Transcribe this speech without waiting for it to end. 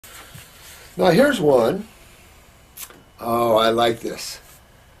Now here's one. Oh, I like this.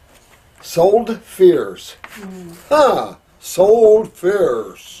 Sold fears. Huh. Sold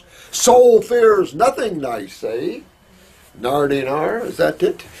fears. Soul fears nothing nice, eh? Nardinar, is that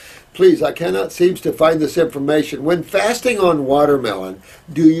it? Please, I cannot seem to find this information. When fasting on watermelon,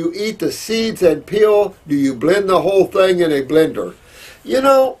 do you eat the seeds and peel? Do you blend the whole thing in a blender? You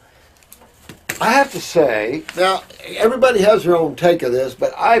know, I have to say, now, everybody has their own take of this,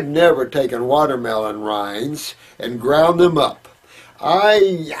 but I've never taken watermelon rinds and ground them up.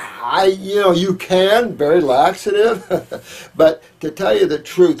 You can, very laxative, but to tell you the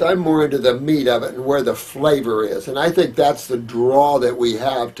truth, I'm more into the meat of it and where the flavor is, and I think that's the draw that we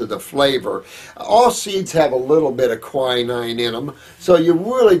have to the flavor. All seeds have a little bit of quinine in them, so you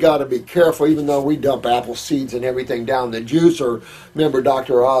really got to be careful, even though we dump apple seeds and everything down the juicer. Remember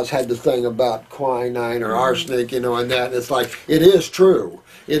Dr. Oz had the thing about quinine or arsenic, and that, and it's like, it is true.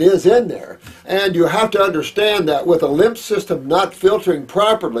 It is in there. And you have to understand that with a lymph system not filtering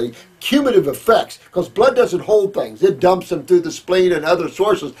properly, cumulative effects, because blood doesn't hold things. It dumps them through the spleen and other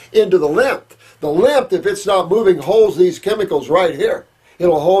sources into the lymph. The lymph, if it's not moving, holds these chemicals right here.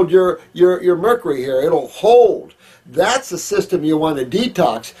 It'll hold your mercury here. It'll hold. That's the system you want to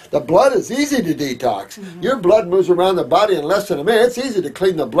detox. The blood is easy to detox. Your blood moves around the body in less than a minute. It's easy to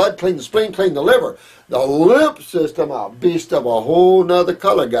clean the blood, clean the spleen, clean the liver. The lymph system, a beast of a whole nother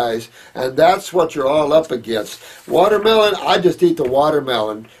color, guys. And that's what you're all up against. Watermelon, I just eat the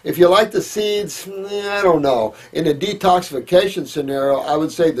watermelon. If you like the seeds, I don't know. In a detoxification scenario, I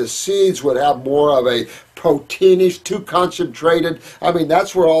would say the seeds would have more of a proteinish, too concentrated. I mean,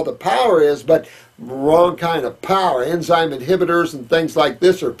 that's where all the power is, but wrong kind of power. Enzyme inhibitors and things like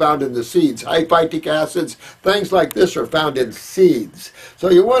this are found in the seeds. High phytic acids, things like this are found in seeds.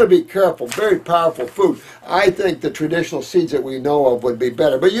 So you want to be careful. Very powerful food. I think the traditional seeds that we know of would be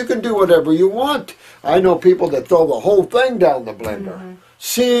better. But you can do whatever you want. I know people that throw the whole thing down the blender.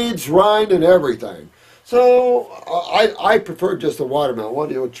 Seeds, rind, and everything. So I prefer just the watermelon.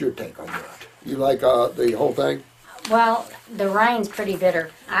 What's your take on that? You like the whole thing? Well, the rind's pretty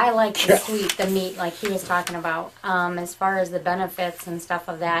bitter. I like the sweet, the meat, like he was talking about. As far as the benefits and stuff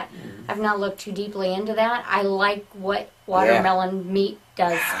of that, I've not looked too deeply into that. I like what watermelon meat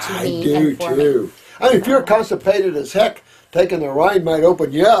does to me and for me. I do too. I mean, if you're constipated as heck, taking the rind might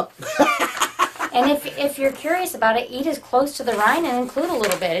open you up. And if you're curious about it, eat as close to the rind and include a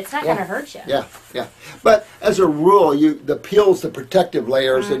little bit. It's not going to hurt you. Yeah. But as a rule, the peel's the protective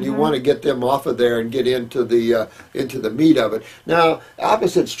layers, and you want to get them off of there and get into the meat of it. Now,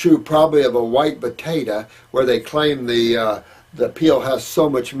 opposite's true probably of a white potato, where they claim the peel has so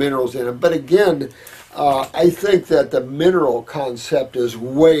much minerals in it. But again, I think that the mineral concept is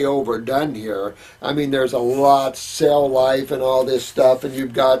way overdone here. I mean, there's a lot, cell life and all this stuff, and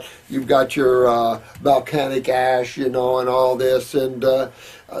you've got your volcanic ash, and all this, and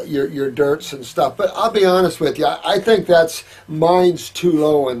your dirts and stuff. But I'll be honest with you, I think that's mine's too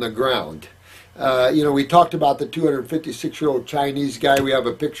low in the ground. We talked about the 256-year-old Chinese guy. We have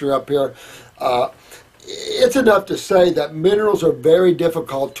a picture up here. It's enough to say that minerals are very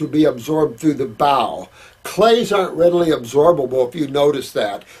difficult to be absorbed through the bowel. Clays aren't readily absorbable, if you notice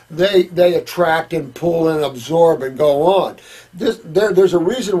that. They attract and pull and absorb and go on. There's a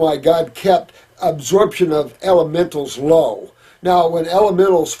reason why God kept absorption of elementals low. Now, when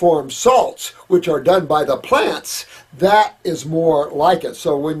elementals form salts, which are done by the plants, that is more like it.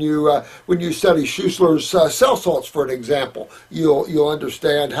 So when you study Schussler's cell salts, for an example, you'll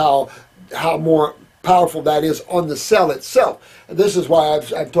understand how more powerful that is on the cell itself. And this is why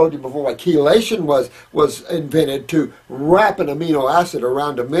I've told you before, like chelation was invented to wrap an amino acid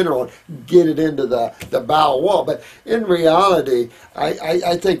around a mineral and get it into the bowel wall. But in reality,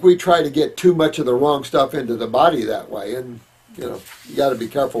 I think we try to get too much of the wrong stuff into the body that way, and you got to be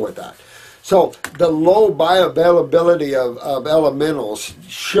careful with that. So the low bioavailability of elementals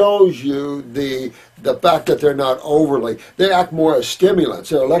shows you the fact that they're not overly. They act more as stimulants.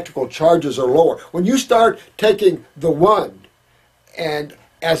 Their electrical charges are lower. When you start taking the one and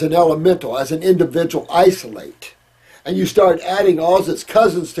as an elemental, as an individual isolate, and you start adding all its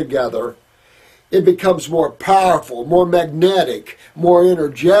cousins together, it becomes more powerful, more magnetic, more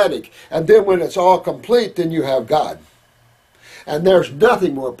energetic. And then when it's all complete, then you have God. And there's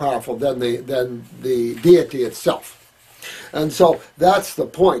nothing more powerful than the deity itself. And so that's the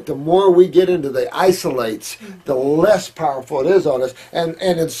point. The more we get into the isolates, the less powerful it is on us. And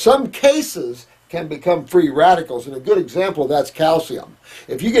in some cases, can become free radicals, and a good example of that's calcium.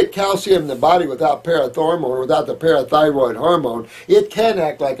 If you get calcium in the body without parathormone or without the parathyroid hormone, it can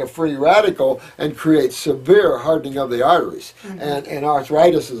act like a free radical and create severe hardening of the arteries and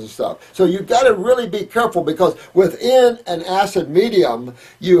arthritis and stuff. So you've got to really be careful, because within an acid medium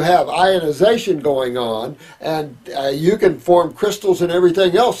you have ionization going on, and you can form crystals and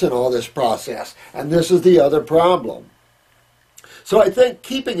everything else in all this process. And this is the other problem. So I think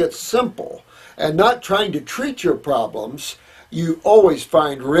keeping it simple and not trying to treat your problems, you always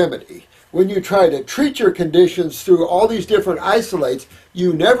find remedy. When you try to treat your conditions through all these different isolates,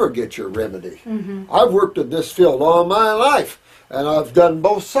 you never get your remedy. I've worked in this field all my life, and I've done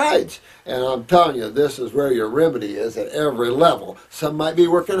both sides. And I'm telling you, this is where your remedy is at every level. Some might be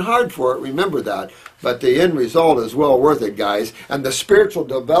working hard for it, remember that. But the end result is well worth it, guys. And the spiritual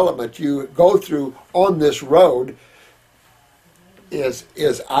development you go through on this road is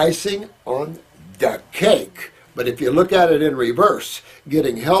icing on the cake. But if you look at it in reverse,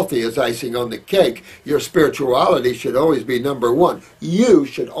 getting healthy is icing on the cake. Your spirituality should always be number one. You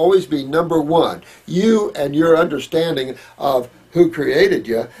should always be number one. You and your understanding of who created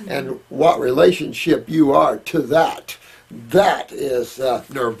you and what relationship you are to that. That is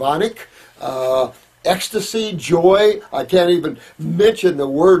nirvanic, ecstasy, joy. I can't even mention the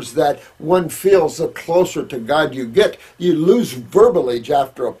words that one feels the closer to God you get. You lose verbiage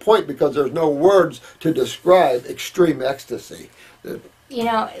after a point because there's no words to describe extreme ecstasy. You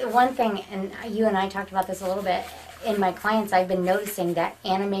know, one thing, and you and I talked about this a little bit, in my clients I've been noticing that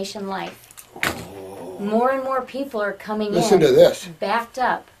animation life. More and more people are coming Listen to this. backed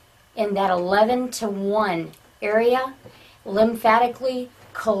up in that 11-to-1 area, lymphatically,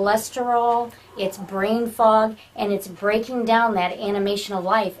 cholesterol, it's brain fog, and it's breaking down that animation of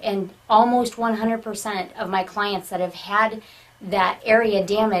life. And almost 100% of my clients that have had that area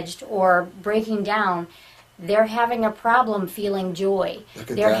damaged or breaking down, they're having a problem feeling joy.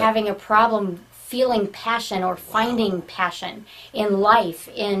 They're having a problem feeling passion or finding passion in life,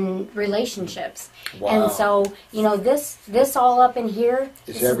 in relationships. And so, you know, this all up in here,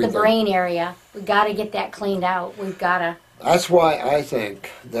 this is the brain area. We've got to get that cleaned out. We've got to. That's why I think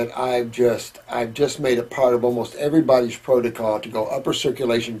that I've just made it part of almost everybody's protocol to go upper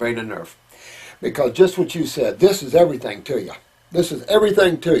circulation, brain and nerve. Because just what you said, this is everything to you. This is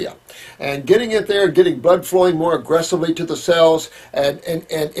everything to you. And getting it there, getting blood flowing more aggressively to the cells and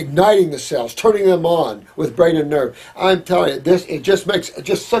igniting the cells, turning them on with brain and nerve. I'm telling you, it just makes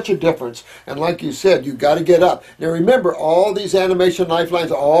just such a difference. And like you said, you got to get up. Now remember, all these animation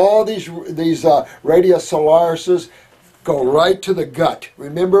lifelines, all these radius solarises go right to the gut.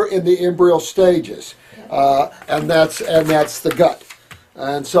 Remember, in the embryo stages. And that's the gut.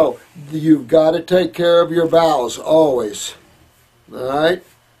 And so you've got to take care of your bowels always. All right?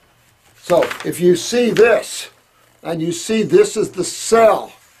 So if you see this, and you see this is the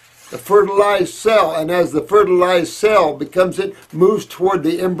cell, the fertilized cell, and as the fertilized cell moves toward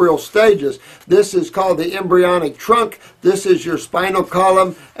the embryo stages, this is called the embryonic trunk. This is your spinal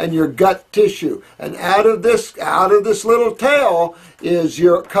column and your gut tissue. And out of this little tail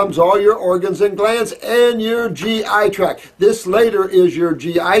comes all your organs and glands and your GI tract. This later is your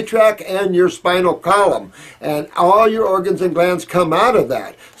GI tract and your spinal column. And all your organs and glands come out of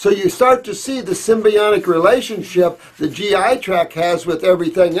that. So you start to see the symbiotic relationship the GI tract has with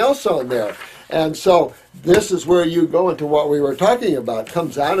everything else on there. And so this is where you go into what we were talking about. It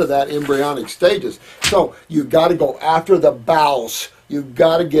comes out of that embryonic stages. So you've got to go after the bowels. You've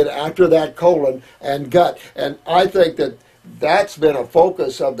got to get after that colon and gut. And I think that that's been a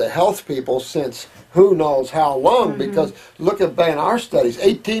focus of the health people since who knows how long, because look at in our studies,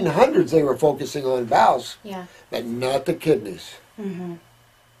 1800s they were focusing on bowels, but not the kidneys. And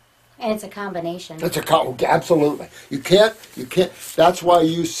it's a combination. It's absolutely. You can't, that's why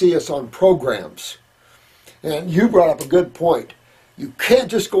you see us on programs. And you brought up a good point. You can't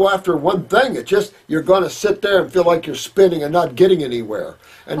just go after one thing. It's just, you're going to sit there and feel like you're spinning and not getting anywhere.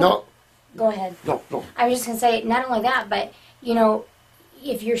 And Go ahead. No. I was just going to say, not only that, but, you know,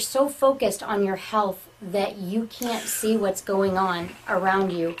 if you're so focused on your health that you can't see what's going on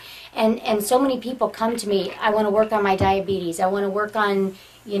around you, and so many people come to me, I want to work on my diabetes, I want to work on,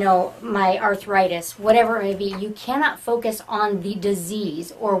 you know, my arthritis, whatever it may be. You cannot focus on the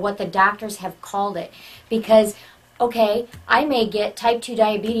disease or what the doctors have called it, because, okay, I may get type 2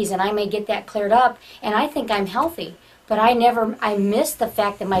 diabetes and I may get that cleared up, and I think I'm healthy. But I miss the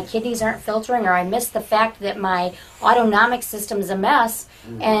fact that my kidneys aren't filtering, or I miss the fact that my autonomic system's a mess,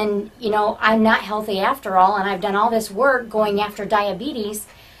 and, you know, I'm not healthy after all, and I've done all this work going after diabetes,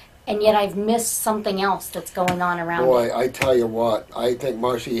 and yet I've missed something else that's going on around Boy, it. I tell you what, I think,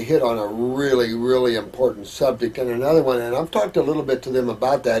 Marcia, you hit on a really, really important subject. And another one, and I've talked a little bit to them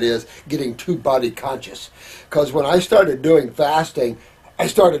about that, is getting too body conscious. Because when I started doing fasting, I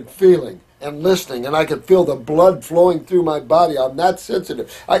started feeling and listening, and I could feel the blood flowing through my body. I'm that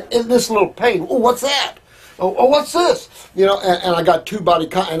sensitive. In this little pain, oh, what's that? Oh, what's this? You know, and I got too body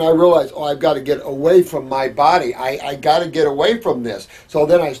conscious, and I realized, oh, I've got to get away from my body. I got to get away from this. So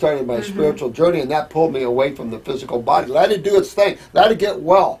then I started my spiritual journey, and that pulled me away from the physical body. Let it do its thing. Let it get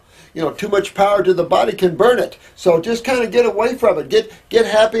well. You know, too much power to the body can burn it. So just kind of get away from it. Get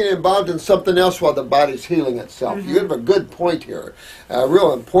happy and involved in something else while the body's healing itself. You have a good point here, a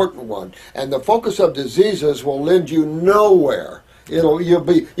real important one. And the focus of diseases will lend you nowhere.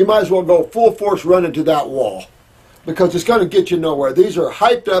 You might as well go full force running to that wall, because it's going to get you nowhere. These are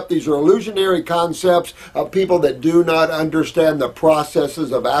hyped up, these are illusionary concepts of people that do not understand the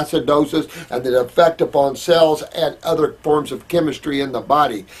processes of acidosis and the effect upon cells and other forms of chemistry in the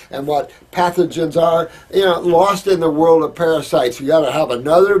body, and what pathogens are, lost in the world of parasites. You got to have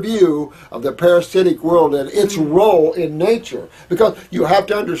another view of the parasitic world and its role in nature, because you have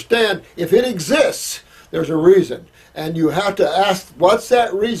to understand, if it exists, there's a reason. And you have to ask, what's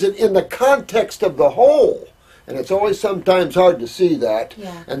that reason in the context of the whole? And it's always sometimes hard to see that.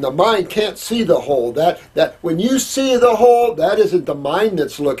 Yeah. And the mind can't see the whole. That when you see the whole, that isn't the mind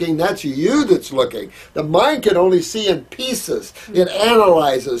that's looking, that's you that's looking. The mind can only see in pieces. It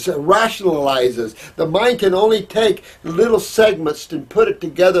analyzes, it rationalizes. The mind can only take little segments and put it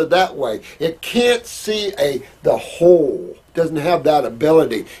together that way. It can't see the whole. Doesn't have that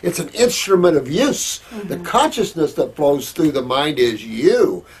ability. It's an instrument of use. The consciousness that flows through the mind is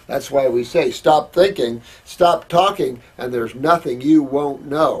you. That's why we say stop thinking, stop talking, and there's nothing you won't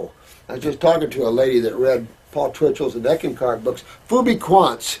know. I was just talking to a lady that read Paul Twitchell's and Eckankar books. Phoebe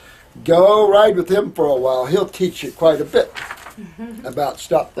Quantz, go ride with him for a while. He'll teach you quite a bit about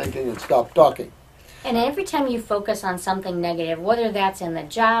stop thinking and stop talking. And every time you focus on something negative, whether that's in the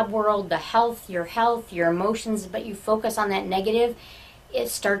job world, the health, your emotions, but you focus on that negative, it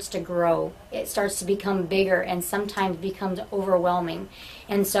starts to grow. It starts to become bigger and sometimes becomes overwhelming.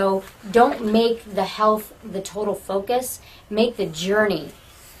 And so don't make the health the total focus. Make the journey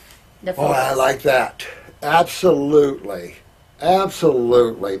the focus. Oh, I like that. Absolutely.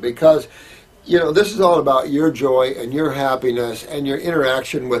 Absolutely. Because this is all about your joy and your happiness and your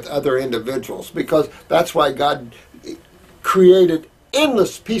interaction with other individuals, because that's why God created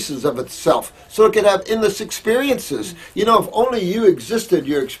endless pieces of itself, so it could have endless experiences. If only you existed,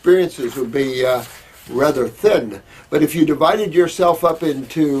 your experiences would be rather thin. But if you divided yourself up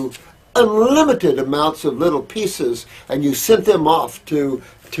into unlimited amounts of little pieces and you sent them off to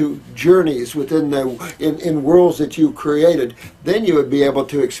journeys within in worlds that you created, then you would be able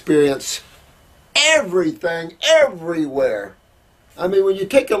to experience everything, everywhere. I mean, when you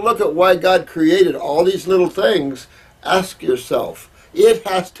take a look at why God created all these little things, ask yourself, it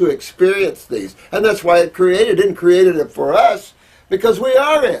has to experience these. And that's why it didn't create it for us, because we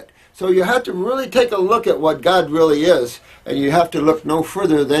are it. So you have to really take a look at what God really is, and you have to look no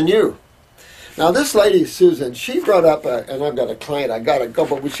further than you. Now, this lady, Susan, she brought up, and I've got a client, I got to go,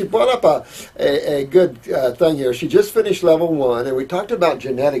 but she brought up a good thing here. She just finished level 1, and we talked about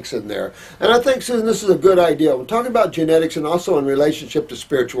genetics in there. And I think, Susan, this is a good idea. We're talking about genetics and also in relationship to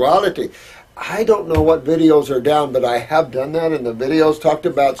spirituality. I don't know what videos are down, but I have done that, and the videos talked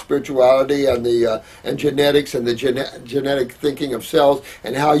about spirituality and and genetics and the genetic thinking of cells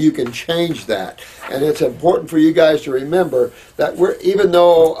and how you can change that. And it's important for you guys to remember that even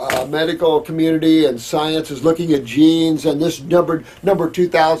though medical community and science is looking at genes and this number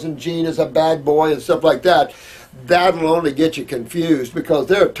 2000 gene is a bad boy and stuff like that, that'll only get you confused, because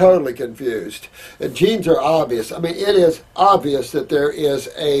they're totally confused. And genes are obvious. I mean, it is obvious that there is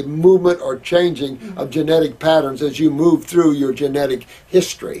a movement or changing of genetic patterns as you move through your genetic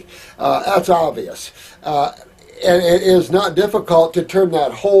history. That's obvious. And it is not difficult to turn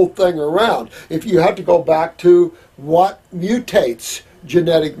that whole thing around. If you have to go back to what mutates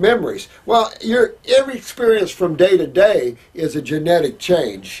genetic memories. Well, every experience from day to day is a genetic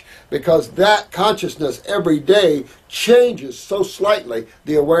change, because that consciousness every day changes so slightly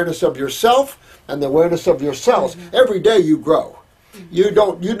the awareness of yourself and the awareness of your cells. Every day you grow. You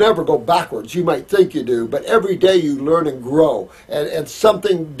never go backwards. You might think you do, but every day you learn and grow, and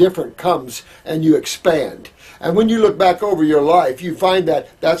something different comes and you expand. And when you look back over your life, you find that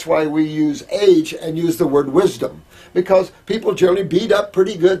that's why we use age and use the word wisdom. because people generally beat up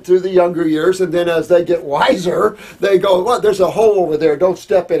pretty good through the younger years, and then as they get wiser, they go, well, there's a hole over there, don't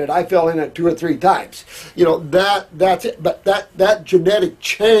step in it. I fell in it 2 or 3 times. You know, that's it. But that genetic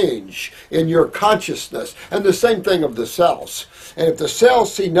change in your consciousness, and the same thing of the cells. And if the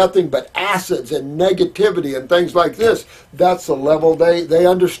cells see nothing but acids and negativity and things like this, that's the level they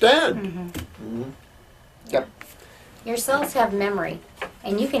understand. Mm-hmm. Yep. Your cells have memory,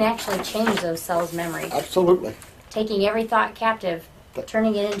 and you can actually change those cells' memory. Absolutely. Taking every thought captive,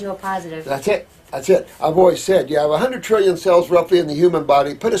 turning it into a positive. That's it. That's it. I've always said, you have 100 trillion cells roughly in the human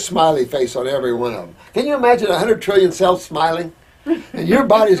body. Put a smiley face on every one of them. Can you imagine 100 trillion cells smiling? And your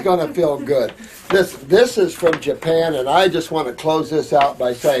body's going to feel good. This is from Japan, and I just want to close this out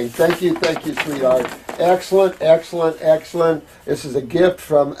by saying thank you, sweetheart. Excellent, excellent, excellent. This is a gift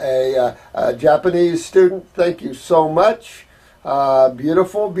from a Japanese student. Thank you so much.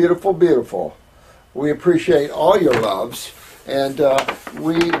 Beautiful, beautiful, beautiful. We appreciate all your loves, and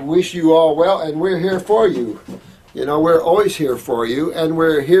we wish you all well, and we're here for you. You know, we're always here for you, and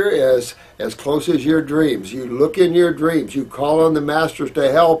we're here as close as your dreams. You look in your dreams. You call on the masters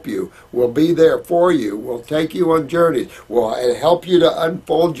to help you. We'll be there for you. We'll take you on journeys. We'll help you to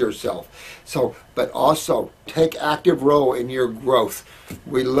unfold yourself. So, but also take active role in your growth.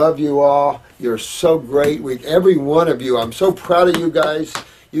 We love you all. You're so great. Every one of you. I'm so proud of you guys.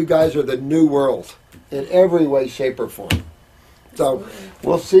 You guys are the new world in every way, shape, or form. So,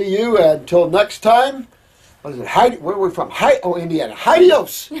 we'll see you until next time. What is it? Where are we from? Indiana.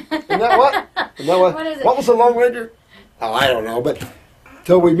 Adios. Isn't that what? Isn't that what? What is it? What was the Lone Ranger? Oh, I don't know. But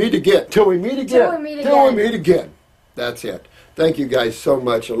till we meet again. Till we meet again. Till we meet again. Till we meet again. That's it. Thank you guys so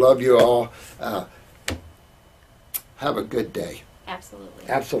much. I love you all. Have a good day. Absolutely.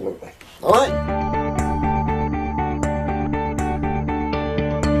 Absolutely. All right.